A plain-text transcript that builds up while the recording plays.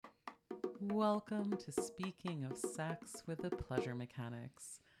Welcome to Speaking of Sex with the Pleasure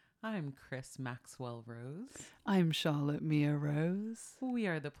Mechanics. I'm Chris Maxwell Rose. I'm Charlotte Mia Rose. We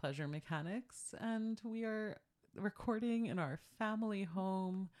are the Pleasure Mechanics, and we are recording in our family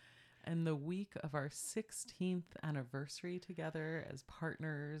home in the week of our 16th anniversary together as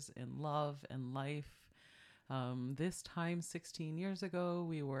partners in love and life. This time, 16 years ago,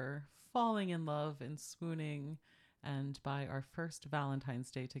 we were falling in love and swooning. And by our first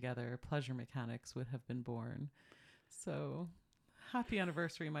Valentine's Day together, Pleasure Mechanics would have been born. So, happy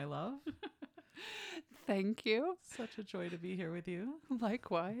anniversary, my love. Thank you. Such a joy to be here with you.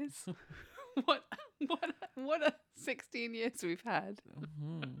 Likewise. What a 16 years we've had.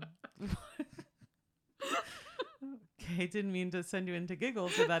 Mm-hmm. Okay, didn't mean to send you into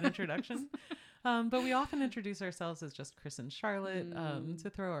giggles with that introduction. But we often introduce ourselves as just Chris and Charlotte. To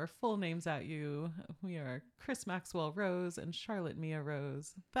throw our full names at you, we are Chris Maxwell Rose and Charlotte Mia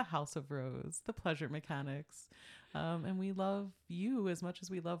Rose, the House of Rose, the Pleasure Mechanics. And we love you as much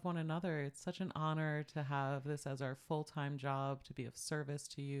as we love one another. It's such an honor to have this as our full-time job, to be of service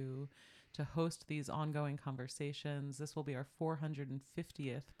to you, to host these ongoing conversations. This will be our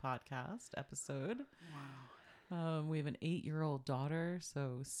 450th podcast episode. Wow. We have an 8-year-old daughter,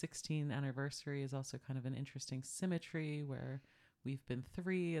 so 16th anniversary is also kind of an interesting symmetry where we've been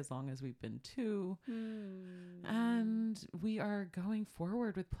 3 as long as we've been 2. And we are going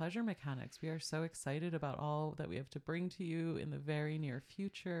forward with Pleasure Mechanics. We are so excited about all that we have to bring to you in the very near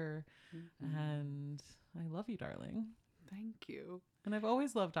future. And I love you, darling. Thank you. And I've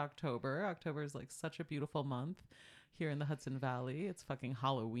always loved October. October is like such a beautiful month here in the Hudson Valley. It's fucking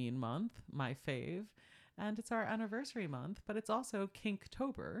Halloween month, my fave. And it's our anniversary month, but it's also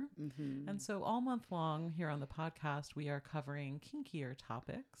Kinktober. And so all month long here on the podcast, we are covering kinkier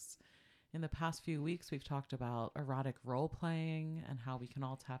topics. In the past few weeks, we've talked about erotic role-playing and how we can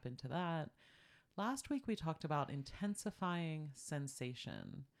all tap into that. Last week, we talked about intensifying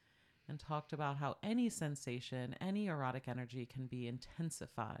sensation and talked about how any sensation, any erotic energy can be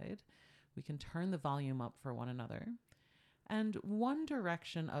intensified. We can turn the volume up for one another. And one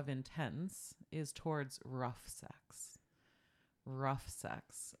direction of intense is towards rough sex. Rough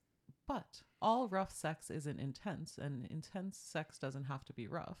sex. But all rough sex isn't intense, and intense sex doesn't have to be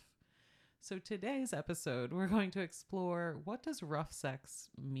rough. So today's episode, we're going to explore, what does rough sex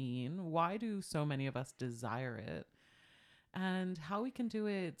mean? Why do so many of us desire it? And how we can do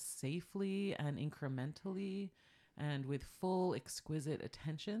it safely and incrementally and with full exquisite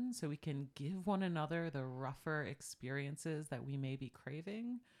attention, so we can give one another the rougher experiences that we may be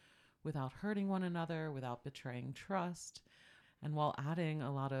craving without hurting one another, without betraying trust, and while adding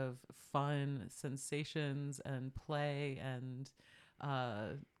a lot of fun sensations and play and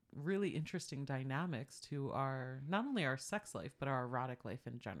really interesting dynamics to our, not only our sex life, but our erotic life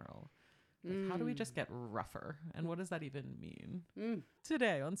in general. Like, how do we just get rougher? And what does that even mean?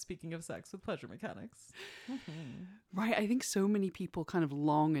 Today on Speaking of Sex with Pleasure Mechanics. Right. I think so many people kind of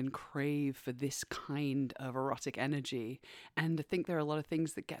long and crave for this kind of erotic energy. And I think there are a lot of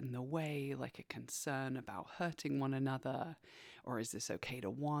things that get in the way, like a concern about hurting one another. Or is this okay to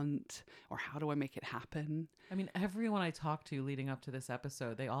want? Or how do I make it happen? I mean, everyone I talked to leading up to this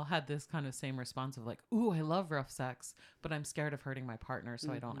episode, they all had this kind of same response of like, ooh, I love rough sex, but I'm scared of hurting my partner,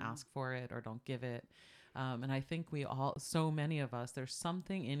 so I don't ask for it or don't give it. And I think we all, so many of us, there's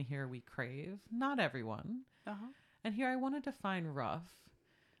something in here we crave. Not everyone. And here I want to define rough.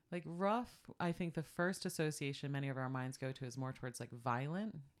 Like rough, I think the first association many of our minds go to is more towards like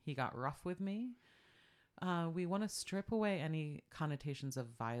violent. He got rough with me. We want to strip away any connotations of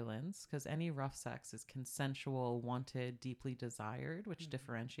violence, because any rough sex is consensual, wanted, deeply desired, which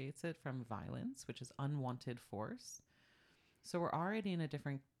differentiates it from violence, which is unwanted force. So we're already in a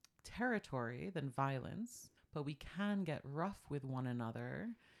different territory than violence, but we can get rough with one another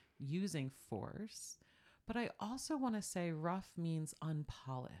using force. But I also want to say rough means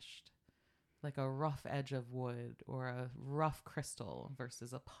unpolished, like a rough edge of wood or a rough crystal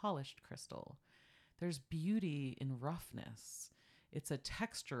versus a polished crystal. There's beauty in roughness. It's a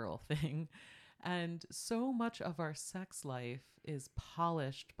textural thing. And so much of our sex life is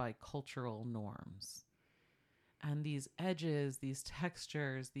polished by cultural norms. And these edges, these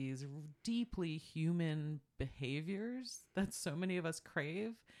textures, these deeply human behaviors that so many of us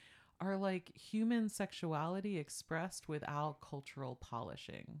crave are like human sexuality expressed without cultural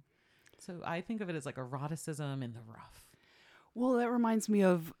polishing. So I think of it as like eroticism in the rough. Well, that reminds me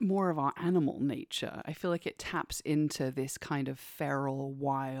of more of our animal nature. I feel like it taps into this kind of feral,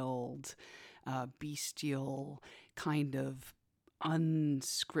 wild, bestial kind of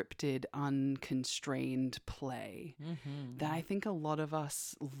unscripted, unconstrained play that I think a lot of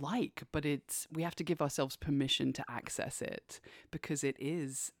us like, but we have to give ourselves permission to access it because it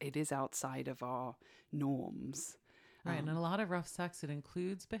is outside of our norms. Right. And a lot of rough sex, it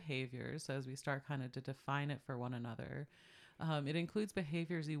includes behaviors. So as we start kind of to define it for one another, it includes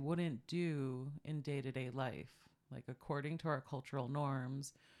behaviors you wouldn't do in day-to-day life. Like according to our cultural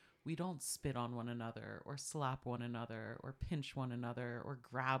norms, we don't spit on one another or slap one another or pinch one another or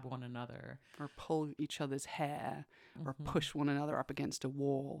grab one another. Or pull each other's hair or push one another up against a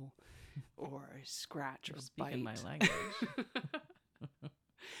wall or scratch or bite. Speaking my language.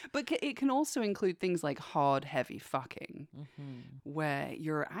 But it can also include things like hard, heavy fucking, where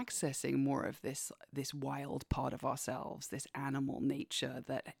you're accessing more of this wild part of ourselves, this animal nature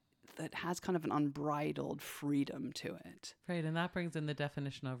that has kind of an unbridled freedom to it. Right. And that brings in the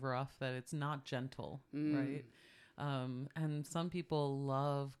definition of rough, that it's not gentle, right? And some people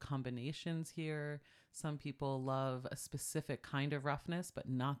love combinations here. Some people love a specific kind of roughness, but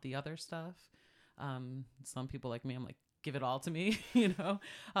not the other stuff. Some people like me, I'm like, give it all to me, you know,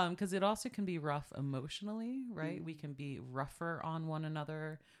 because it also can be rough emotionally, right? We can be rougher on one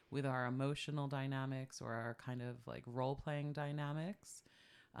another with our emotional dynamics or our kind of like role-playing dynamics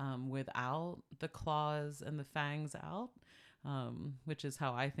without the claws and the fangs out, which is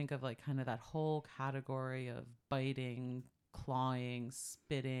how I think of like kind of that whole category of biting, clawing,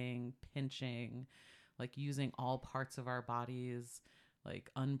 spitting, pinching, like using all parts of our bodies like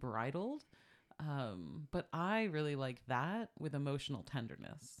unbridled. But I really like that with emotional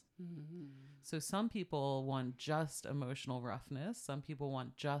tenderness. So some people want just emotional roughness. Some people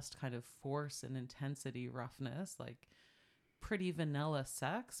want just kind of force and intensity roughness, like pretty vanilla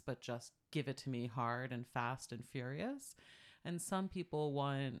sex, but just give it to me hard and fast and furious. And some people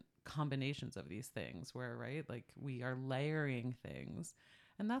want combinations of these things where, right, like we are layering things.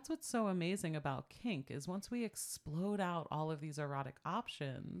 And that's what's so amazing about kink is once we explode out all of these erotic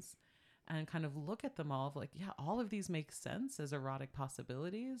options and kind of look at them all of like, yeah, all of these make sense as erotic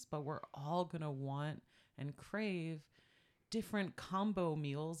possibilities, but we're all going to want and crave different combo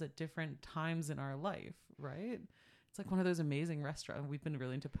meals at different times in our life, right? It's like one of those amazing restaurants. We've been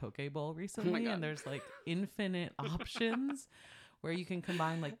really into Poke Bowl recently, and there's like infinite options where you can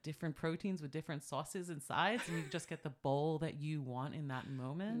combine like different proteins with different sauces and sides, and you just get the bowl that you want in that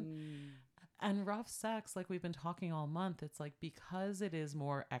moment. And rough sex, like we've been talking all month, it's like because it is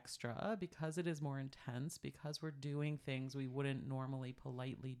more extra, because it is more intense, because we're doing things we wouldn't normally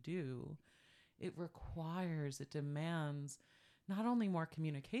politely do, it demands not only more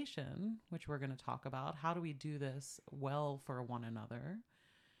communication, which we're going to talk about, how do we do this well for one another?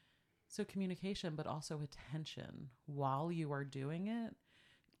 So communication, but also attention. While you are doing it,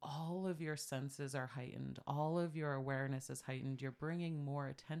 all of your senses are heightened. All of your awareness is heightened. You're bringing more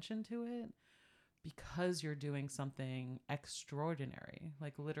attention to it because you're doing something extraordinary,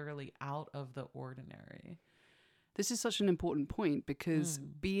 like literally out of the ordinary. This is such an important point because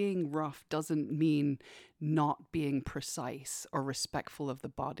being rough doesn't mean not being precise or respectful of the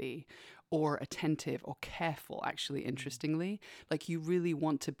body or attentive or careful, actually, interestingly. Like you really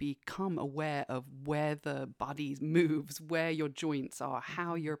want to become aware of where the body moves, where your joints are,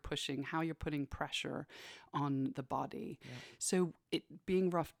 how you're pushing, how you're putting pressure on the body. Yeah. So being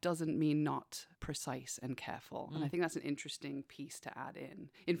rough doesn't mean not precise and careful. And I think that's an interesting piece to add in.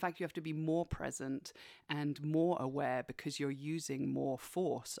 In fact, you have to be more present and more aware because you're using more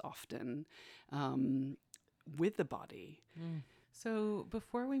force often with the body. So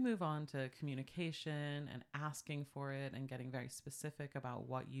before we move on to communication and asking for it and getting very specific about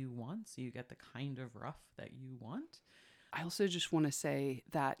what you want, so you get the kind of rough that you want, I also just want to say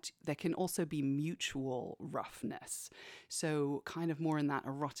that there can also be mutual roughness. So kind of more in that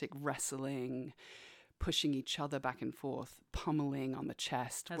erotic wrestling, pushing each other back and forth, pummeling on the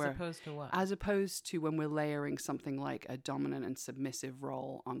chest. As opposed to what? As opposed to when we're layering something like a dominant and submissive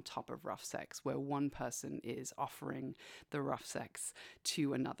role on top of rough sex, where one person is offering the rough sex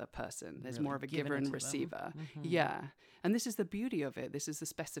to another person. There's really more of a giver and receiver. Yeah. And this is the beauty of it. This is the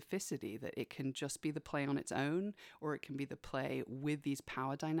specificity that it can just be the play on its own, or it can be the play with these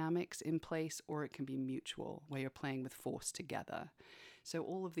power dynamics in place, or it can be mutual, where you're playing with force together. So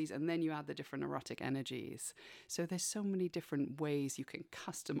all of these, and then you add the different erotic energies. So there's so many different ways you can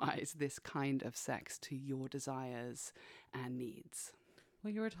customize this kind of sex to your desires and needs.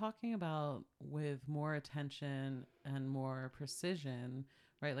 Well, you were talking about with more attention and more precision,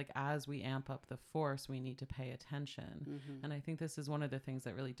 right? Like as we amp up the force, we need to pay attention. And I think this is one of the things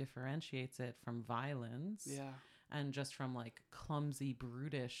that really differentiates it from violence. Yeah. And just from like clumsy,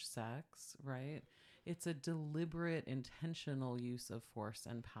 brutish sex, right? It's a deliberate, intentional use of force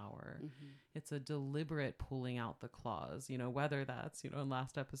and power. It's a deliberate pulling out the claws, whether that's, in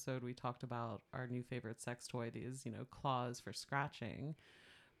last episode, we talked about our new favorite sex toy, these, claws for scratching,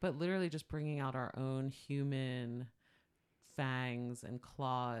 but literally just bringing out our own human fangs and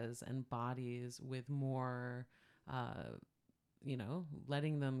claws and bodies with more,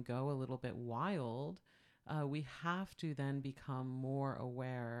 letting them go a little bit wild. We have to then become more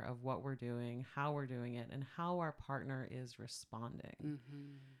aware of what we're doing, how we're doing it, and how our partner is responding.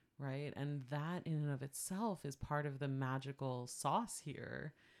 Right. And that in and of itself is part of the magical sauce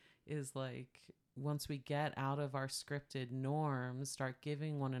here, is like, once we get out of our scripted norms, start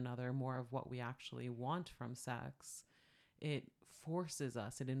giving one another more of what we actually want from sex, it forces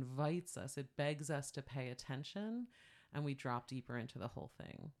us, it invites us, it begs us to pay attention, and we drop deeper into the whole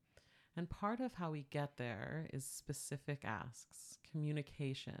thing. And part of how we get there is specific asks,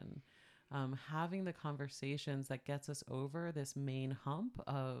 communication, having the conversations that gets us over this main hump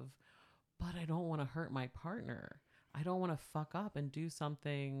of, but I don't want to hurt my partner. I don't want to fuck up and do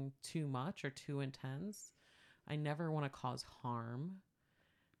something too much or too intense. I never want to cause harm.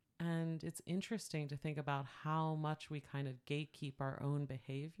 And it's interesting to think about how much we kind of gatekeep our own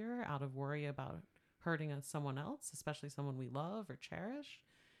behavior out of worry about hurting someone else, especially someone we love or cherish,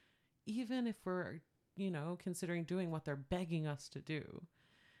 even if we're, considering doing what they're begging us to do.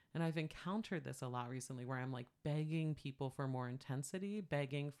 And I've encountered this a lot recently, where I'm like begging people for more intensity,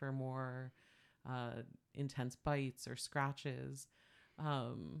 begging for more intense bites or scratches.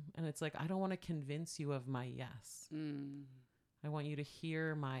 And it's like, I don't want to convince you of my yes. I want you to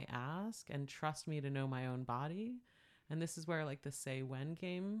hear my ask and trust me to know my own body. And this is where like the say when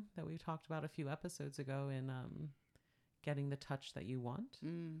game that we talked about a few episodes ago in getting the touch that you want.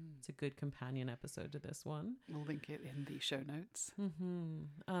 It's a good companion episode to this one. We'll link it in the show notes.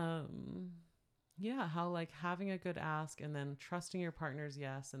 Yeah, how like having a good ask and then trusting your partner's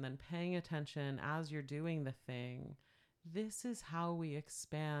yes and then paying attention as you're doing the thing. This is how we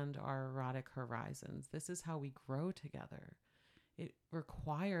expand our erotic horizons. This is how we grow together. It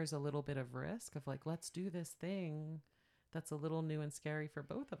requires a little bit of risk of like, let's do this thing that's a little new and scary for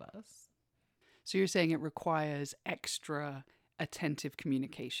both of us. So you're saying it requires extra attentive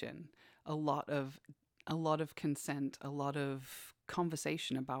communication, a lot of consent, a lot of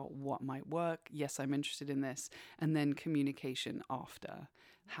conversation about what might work. Yes, I'm interested in this. And then communication after.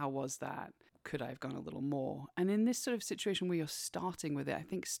 How was that? Could I have gone a little more? And in this sort of situation where you're starting with it, I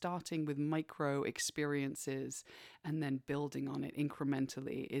think starting with micro experiences and then building on it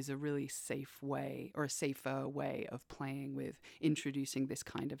incrementally is a really safe way, or a safer way of playing with introducing this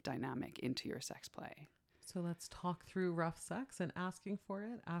kind of dynamic into your sex play. So let's talk through rough sex and asking for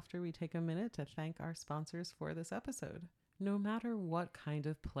it after we take a minute to thank our sponsors for this episode. No matter what kind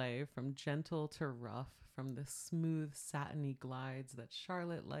of play, from gentle to rough, from the smooth satiny glides that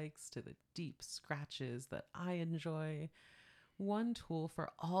Charlotte likes to the deep scratches that I enjoy, one tool for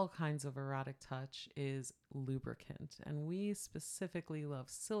all kinds of erotic touch is lubricant. And we specifically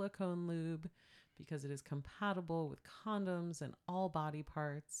love silicone lube because it is compatible with condoms and all body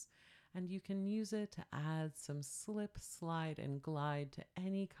parts. And you can use it to add some slip, slide, and glide to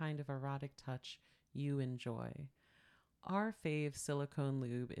any kind of erotic touch you enjoy. Our fave silicone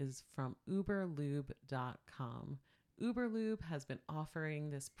lube is from uberlube.com. Uberlube has been offering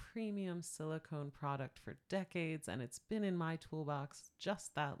this premium silicone product for decades, and it's been in my toolbox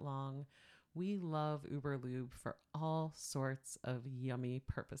just that long. We love Uberlube for all sorts of yummy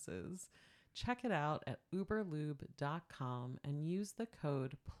purposes. Check it out at uberlube.com and use the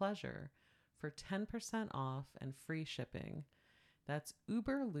code PLEASURE for 10% off and free shipping. That's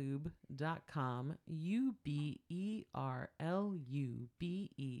uberlube.com, UBERLUBE,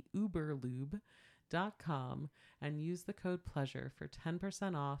 uberlube.com, and use the code PLEASURE for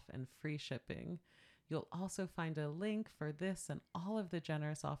 10% off and free shipping. You'll also find a link for this and all of the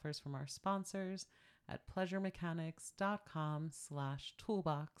generous offers from our sponsors at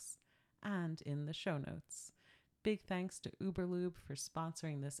pleasuremechanics.com/toolbox and in the show notes. Big thanks to Uberlube for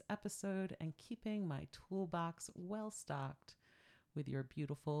sponsoring this episode and keeping my toolbox well stocked with your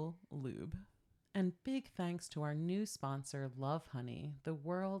beautiful lube. And big thanks to our new sponsor, Love Honey, the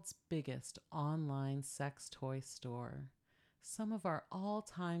world's biggest online sex toy store. Some of our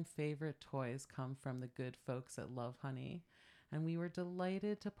all-time favorite toys come from the good folks at Love Honey, and we were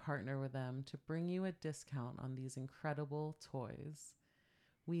delighted to partner with them to bring you a discount on these incredible toys.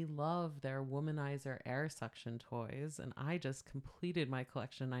 We love their womanizer air suction toys, and I just completed my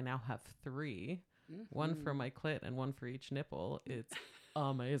collection. I now have 3. One for my clit and one for each nipple. It's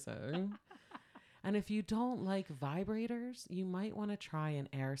amazing. And if you don't like vibrators, you might want to try an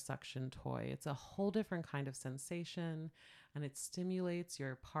air suction toy. It's a whole different kind of sensation and it stimulates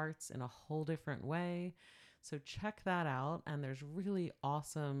your parts in a whole different way. So check that out. And there's really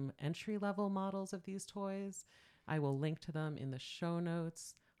awesome entry-level models of these toys. I will link to them in the show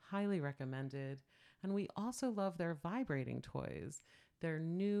notes. Highly recommended. And we also love their vibrating toys. Their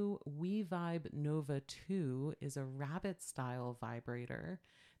new We Vibe Nova 2 is a rabbit-style vibrator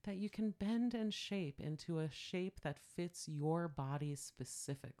that you can bend and shape into a shape that fits your body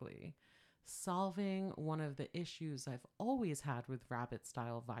specifically, solving one of the issues I've always had with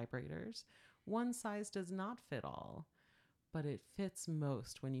rabbit-style vibrators. One size does not fit all, but it fits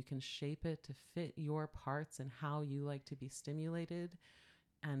most when you can shape it to fit your parts and how you like to be stimulated.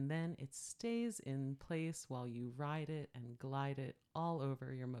 And then it stays in place while you ride it and glide it all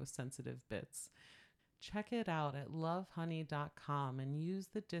over your most sensitive bits. Check it out at lovehoney.com and use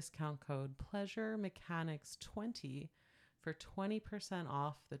the discount code PleasureMechanics20 for 20%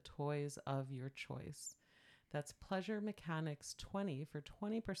 off the toys of your choice. That's PleasureMechanics20 for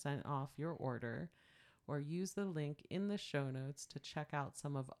 20% off your order, or use the link in the show notes to check out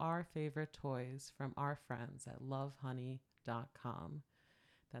some of our favorite toys from our friends at lovehoney.com.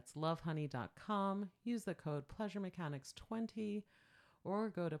 That's lovehoney.com. Use the code PleasureMechanics20 or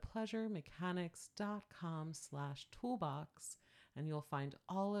go to pleasuremechanics.com/toolbox and you'll find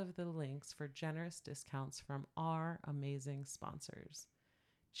all of the links for generous discounts from our amazing sponsors.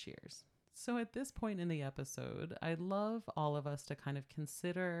 Cheers. So at this point in the episode, I'd love all of us to kind of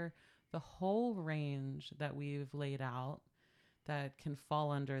consider the whole range that we've laid out that can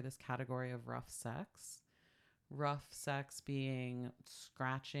fall under this category of rough sex. Rough sex being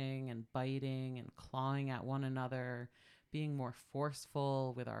scratching and biting and clawing at one another, being more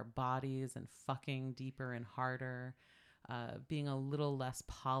forceful with our bodies and fucking deeper and harder, being a little less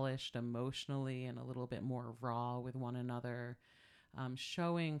polished emotionally and a little bit more raw with one another,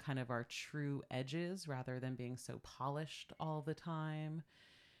 showing kind of our true edges rather than being so polished all the time.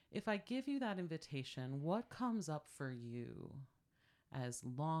 If I give you that invitation, what comes up for you as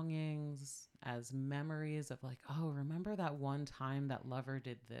longings, as memories of like, oh, remember that one time that lover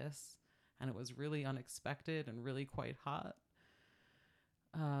did this and it was really unexpected and really quite hot?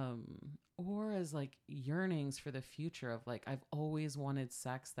 Or as like yearnings for the future of like, I've always wanted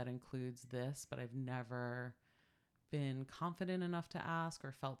sex that includes this, but I've never been confident enough to ask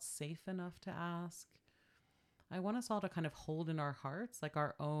or felt safe enough to ask. I want us all to kind of hold in our hearts like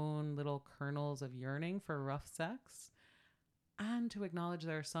our own little kernels of yearning for rough sex, and to acknowledge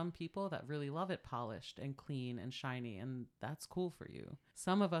there are some people that really love it polished and clean and shiny, and that's cool for you.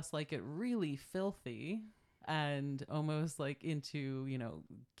 Some of us like it really filthy and almost like into,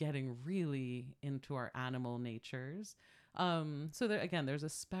 getting really into our animal natures. So there, again, there's a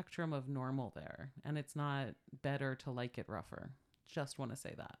spectrum of normal there, and it's not better to like it rougher. Just want to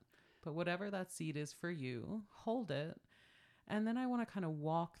say that. But whatever that seed is for you, hold it. And then I want to kind of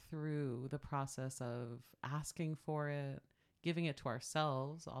walk through the process of asking for it, giving it to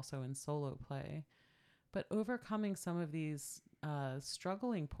ourselves, also in solo play, but overcoming some of these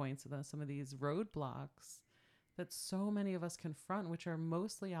struggling points, some of these roadblocks that so many of us confront, which are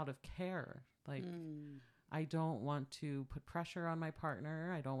mostly out of care. Like, I don't want to put pressure on my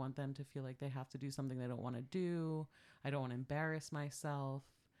partner. I don't want them to feel like they have to do something they don't want to do. I don't want to embarrass myself.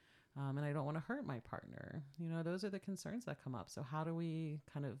 And I don't want to hurt my partner. Those are the concerns that come up. So how do we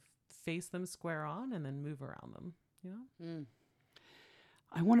kind of face them square on and then move around them?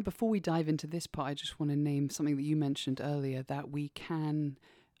 I want to, before we dive into this part, I just want to name something that you mentioned earlier, that we can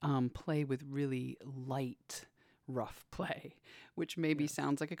play with really light, rough play, which maybe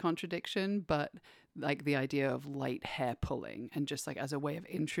sounds like a contradiction, but like the idea of light hair pulling, and just like as a way of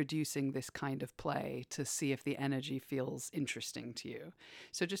introducing this kind of play to see if the energy feels interesting to you.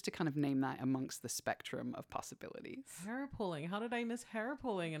 So just to kind of name that amongst the spectrum of possibilities. Hair pulling. How did I miss hair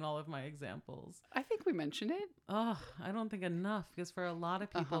pulling in all of my examples? I think we mentioned it. Oh, I don't think enough, because for a lot of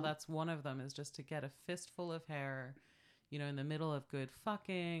people, that's one of them, is just to get a fistful of hair, in the middle of good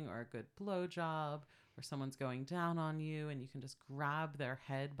fucking or a good blowjob, or someone's going down on you and you can just grab their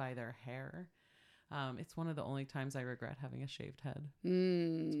head by their hair. It's one of the only times I regret having a shaved head.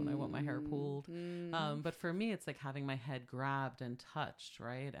 It's when I want my hair pulled. But for me, it's like having my head grabbed and touched,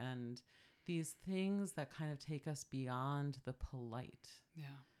 right? And these things that kind of take us beyond the polite. Yeah.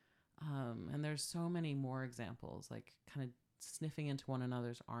 And there's so many more examples, like kind of sniffing into one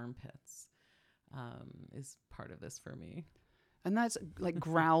another's armpits is part of this for me. And that's like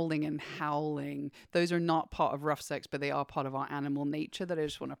growling and howling. Those are not part of rough sex, but they are part of our animal nature that I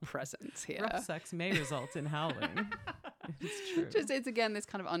just want to present here. Rough sex may result in howling It's true. Just it's again this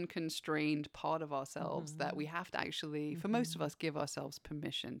kind of unconstrained part of ourselves that we have to actually, for most of us, give ourselves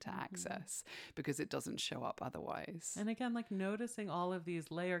permission to access because it doesn't show up otherwise. And again, like noticing all of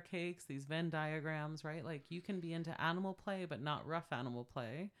these layer cakes, these Venn diagrams, right? Like you can be into animal play, but not rough animal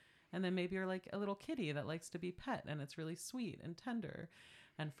play. And then maybe you're like a little kitty that likes to be pet and it's really sweet and tender.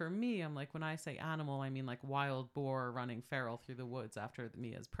 And for me, I'm like, when I say animal, I mean like wild boar running feral through the woods after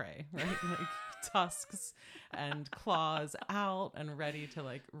me as prey, right? Like tusks and claws out and ready to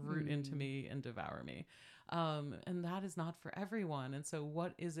like root into me and devour me. And that is not for everyone. And so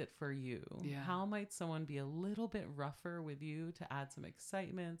what is it for you? Yeah. How might someone be a little bit rougher with you to add some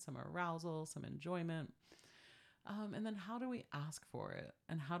excitement, some arousal, some enjoyment? And then how do we ask for it?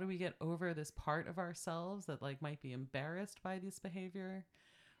 And how do we get over this part of ourselves that like might be embarrassed by this behavior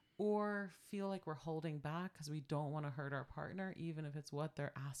or feel like we're holding back because we don't want to hurt our partner, even if it's what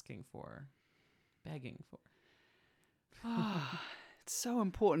they're asking for, begging for? It's so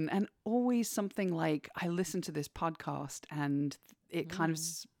important. And always something like I listened to this podcast and it kind of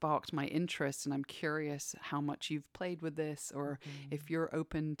sparked my interest, and I'm curious how much you've played with this or if you're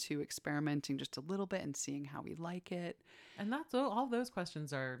open to experimenting just a little bit and seeing how we like it. And that's all those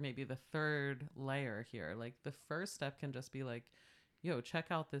questions are maybe the third layer here. Like the first step can just be like, yo, check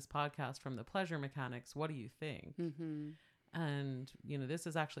out this podcast from the Pleasure Mechanics. What do you think? And, you know, this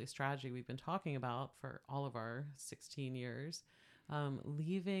is actually a strategy we've been talking about for all of our 16 years.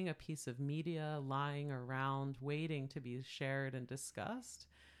 Leaving a piece of media lying around, waiting to be shared and discussed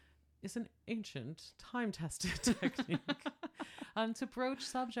is an ancient, time-tested technique to broach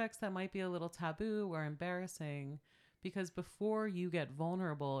subjects that might be a little taboo or embarrassing. Because before you get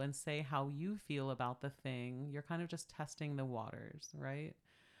vulnerable and say how you feel about the thing, you're kind of just testing the waters, right?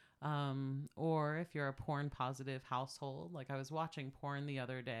 Or if you're a porn positive household, like I was watching porn the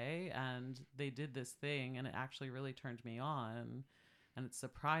other day and they did this thing and it actually really turned me on and it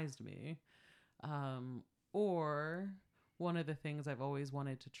surprised me. Or one of the things I've always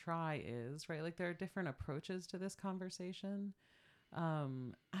wanted to try is, right, like there are different approaches to this conversation.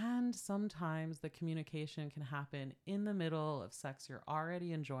 And sometimes the communication can happen in the middle of sex you're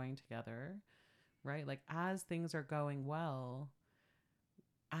already enjoying together, right? Like as things are going well,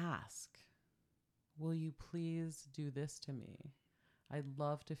 ask, will you please do this to me? I'd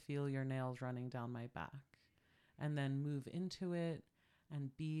love to feel your nails running down my back. And then move into it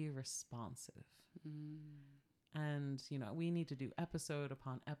and be responsive. And, you know, we need to do episode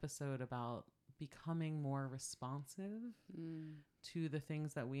upon episode about becoming more responsive to the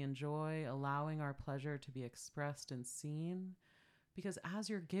things that we enjoy, allowing our pleasure to be expressed and seen. Because as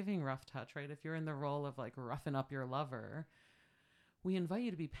you're giving rough touch, right, if you're in the role of like roughing up your lover, we invite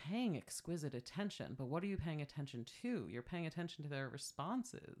you to be paying exquisite attention. But what are you paying attention to? You're paying attention to their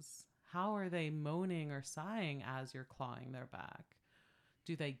responses. How are they moaning or sighing as you're clawing their back?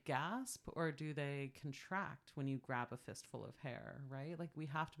 Do they gasp or do they contract when you grab a fistful of hair, right? Like we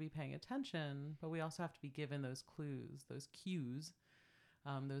have to be paying attention, but we also have to be given those clues, those cues,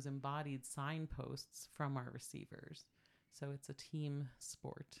 those embodied signposts from our receivers. So it's a team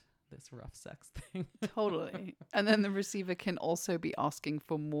sport, this rough sex thing. Totally. And then the receiver can also be asking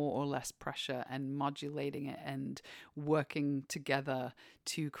for more or less pressure and modulating it and working together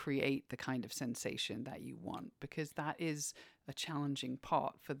to create the kind of sensation that you want, because that is a challenging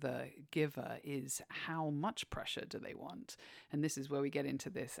part for the giver, is how much pressure do they want? And this is where we get into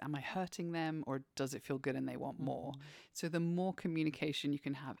this. Am I hurting them or does it feel good and they want more? So the more communication you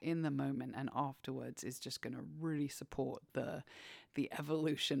can have in the moment and afterwards is just going to really support the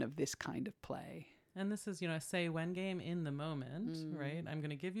evolution of this kind of play. And this is, you know, a say when game in the moment, right? I'm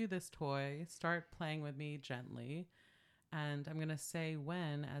going to give you this toy, start playing with me gently, and I'm going to say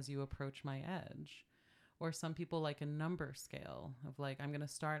when as you approach my edge. Or some people like a number scale of like, I'm going to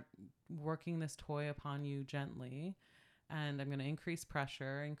start working this toy upon you gently, and I'm going to increase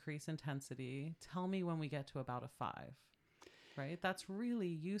pressure, increase intensity. Tell me when we get to about a 5, right? That's really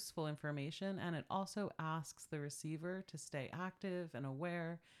useful information. And it also asks the receiver to stay active and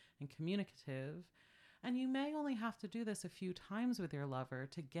aware and communicative. And you may only have to do this a few times with your lover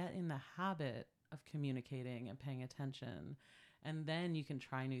to get in the habit of communicating and paying attention. And then you can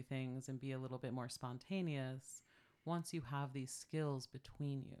try new things and be a little bit more spontaneous once you have these skills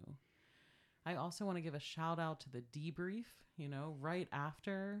between you. I also want to give a shout out to the debrief, you know, right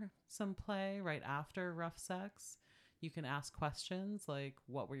after some play, right after rough sex. You can ask questions like,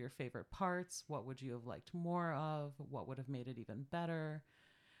 what were your favorite parts? What would you have liked more of? What would have made it even better?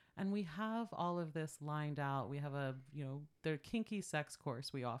 And we have all of this lined out. We have the kinky sex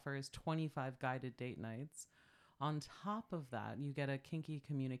course we offer is 25 guided date nights On top of that, you get a kinky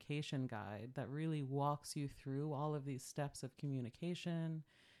communication guide that really walks you through all of these steps of communication,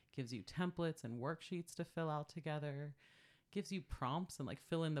 gives you templates and worksheets to fill out together, gives you prompts and like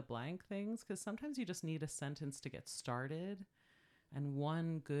fill in the blank things, because sometimes you just need a sentence to get started. And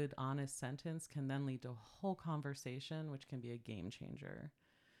one good, honest sentence can then lead to a whole conversation, which can be a game changer.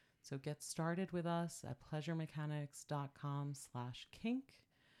 So get started with us at pleasuremechanics.com/kink.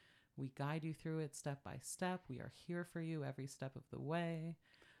 We guide you through it step by step. We are here for you every step of the way.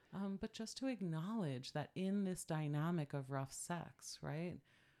 But just to acknowledge that in this dynamic of rough sex, right,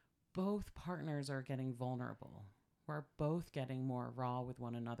 both partners are getting vulnerable. We're both getting more raw with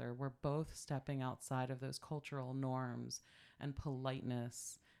one another. We're both stepping outside of those cultural norms and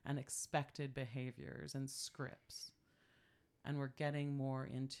politeness and expected behaviors and scripts. And we're getting more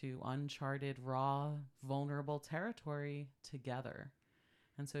into uncharted, raw, vulnerable territory together.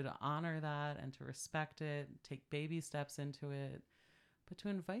 And so to honor that and to respect it, take baby steps into it, but to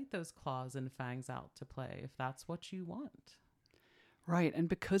invite those claws and fangs out to play if that's what you want. Right. And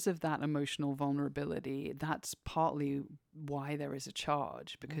because of that emotional vulnerability, that's partly why there is a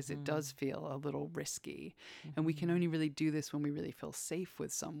charge, because it does feel a little risky. And we can only really do this when we really feel safe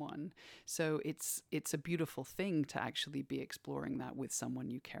with someone. So it's a beautiful thing to actually be exploring that with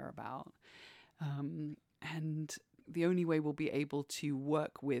someone you care about. And the only way we'll be able to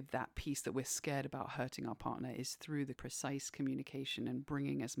work with that piece that we're scared about hurting our partner is through the precise communication and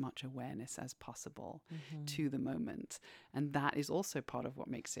bringing as much awareness as possible to the moment. And that is also part of what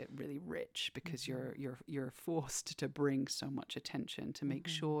makes it really rich, because you're forced to bring so much attention to make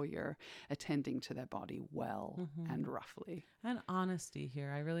sure you're attending to their body well and roughly. And honesty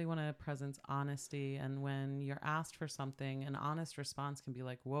here. I really want to presence honesty. And when you're asked for something, an honest response can be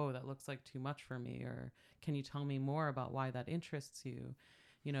like, whoa, that looks like too much for me. Or can you tell me more about why that interests you?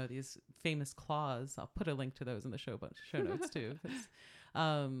 You know, these famous claws, I'll put a link to those in the show notes too.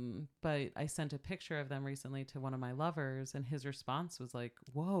 But I sent a picture of them recently to one of my lovers, and his response was like,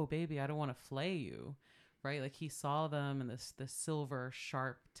 whoa, baby, I don't want to flay you, right? Like he saw them and the silver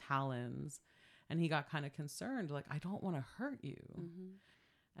sharp talons, and he got kind of concerned, like, I don't want to hurt you.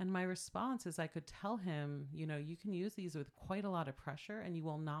 And my response is I could tell him, you know, you can use these with quite a lot of pressure and you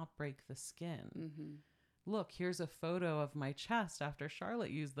will not break the skin. Look, here's a photo of my chest after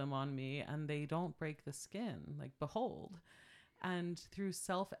Charlotte used them on me, and they don't break the skin. Like, behold. And through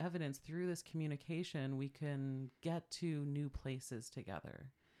self-evidence, through this communication, we can get to new places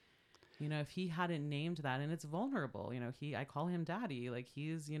together. You know, if he hadn't named that, and it's vulnerable, you know, I call him daddy, like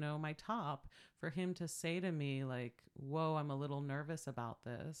he's, you know, my top. For him to say to me like, whoa, I'm a little nervous about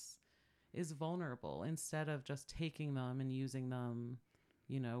this, is vulnerable, instead of just taking them and using them,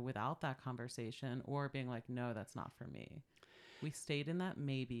 you know, without that conversation, or being like, no, that's not for me. We stayed in that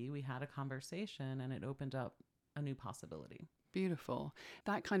maybe, we had a conversation, and it opened up a new possibility. Beautiful.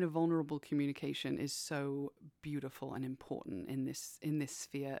 That kind of vulnerable communication is so beautiful and important in this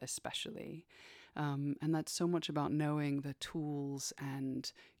sphere especially. And that's so much about knowing the tools and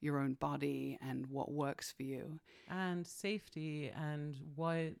your own body and what works for you. And safety and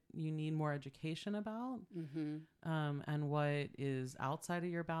what you need more education about, and what is outside of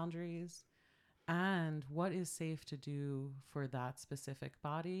your boundaries, and what is safe to do for that specific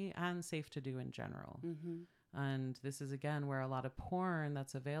body and safe to do in general. And this is, again, where a lot of porn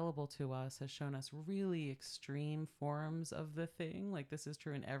that's available to us has shown us really extreme forms of the thing. Like, this is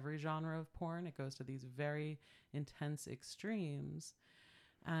true in every genre of porn. It goes to these very intense extremes.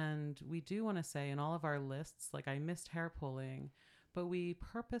 And we do want to say in all of our lists, like, I missed hair pulling, but we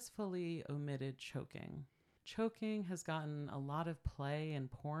purposefully omitted choking. Choking has gotten a lot of play in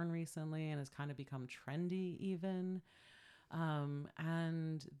porn recently and has kind of become trendy even.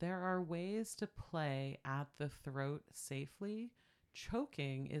 And there are ways to play at the throat safely.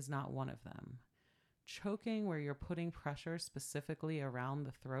 Choking is not one of them. Choking, where you're putting pressure specifically around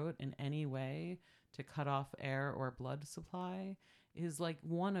the throat in any way to cut off air or blood supply, is like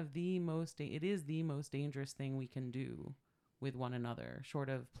it is the most dangerous thing we can do with one another, short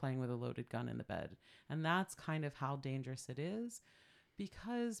of playing with a loaded gun in the bed. And that's kind of how dangerous it is,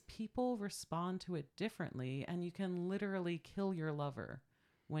 because people respond to it differently, and you can literally kill your lover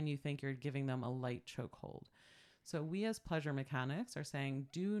when you think you're giving them a light chokehold. So we as pleasure mechanics are saying,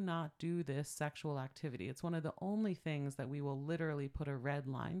 do not do this sexual activity. It's one of the only things that we will literally put a red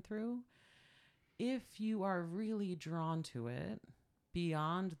line through. If you are really drawn to it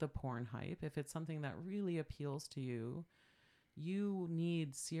beyond the porn hype, if it's something that really appeals to you, you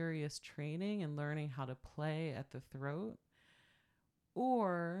need serious training and learning how to play at the throat.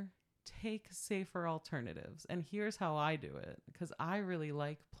 Or take safer alternatives. And here's how I do it, because I really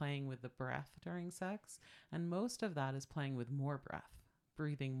like playing with the breath during sex. And most of that is playing with more breath.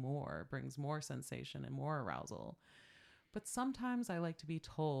 Breathing more brings more sensation and more arousal. But sometimes I like to be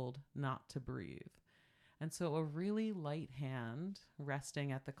told not to breathe. And so a really light hand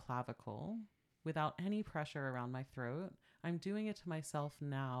resting at the clavicle without any pressure around my throat. I'm doing it to myself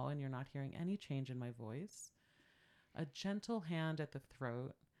now, and you're not hearing any change in my voice. A gentle hand at the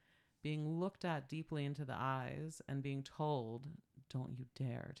throat, being looked at deeply into the eyes and being told, don't you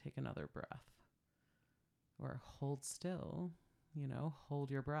dare take another breath. Or hold still,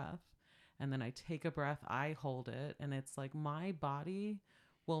 hold your breath. And then I take a breath, I hold it, and it's like my body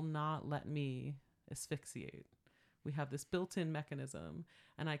will not let me asphyxiate. We have this built-in mechanism,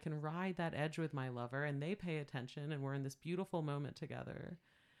 and I can ride that edge with my lover, and they pay attention, and we're in this beautiful moment together.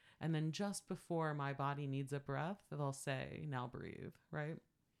 And then just before my body needs a breath, they'll say, now breathe, right?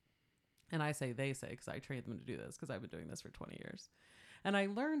 And I say, they say, because I trained them to do this, because I've been doing this for 20 years. And I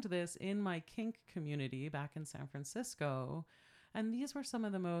learned this in my kink community back in San Francisco. And these were some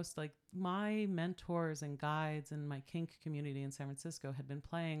of the most, like, my mentors and guides in my kink community in San Francisco had been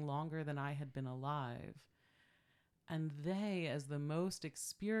playing longer than I had been alive. And they, as the most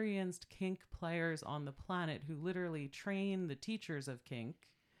experienced kink players on the planet who literally train the teachers of kink,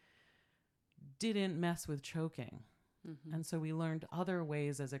 didn't mess with choking. Mm-hmm. And so we learned other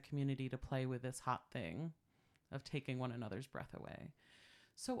ways as a community to play with this hot thing of taking one another's breath away.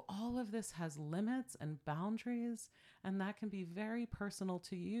 So all of this has limits and boundaries, and that can be very personal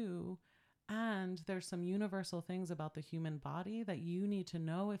to you. And there's some universal things about the human body that you need to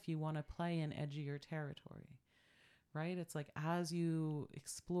know if you want to play in edgier territory, right? It's like as you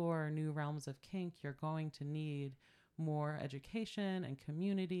explore new realms of kink, you're going to need more education and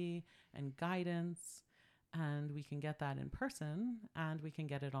community and guidance. And we can get that in person, and we can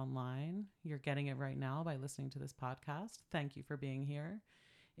get it online. You're getting it right now by listening to this podcast. Thank you for being here.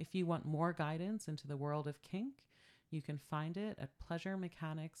 If you want more guidance into the world of kink, you can find it at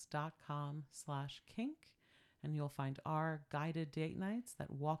pleasuremechanics.com/kink, and you'll find our guided date nights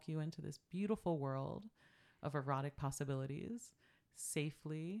that walk you into this beautiful world of erotic possibilities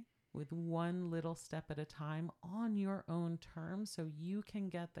safely, with one little step at a time on your own terms, so you can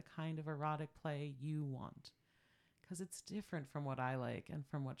get the kind of erotic play you want. Because it's different from what I like and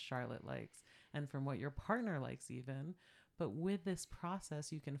from what Charlotte likes and from what your partner likes even. But with this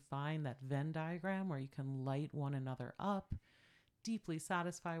process, you can find that Venn diagram where you can light one another up, deeply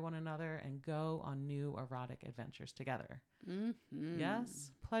satisfy one another, and go on new erotic adventures together. Mm-hmm.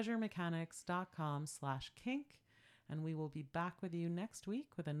 Yes, pleasuremechanics.com/kink. And we will be back with you next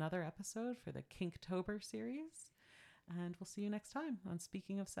week with another episode for the Kinktober series. And we'll see you next time on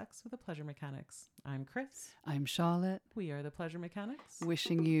Speaking of Sex with the Pleasure Mechanics. I'm Chris. I'm Charlotte. We are the Pleasure Mechanics.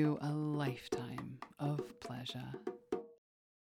 Wishing you a lifetime of pleasure.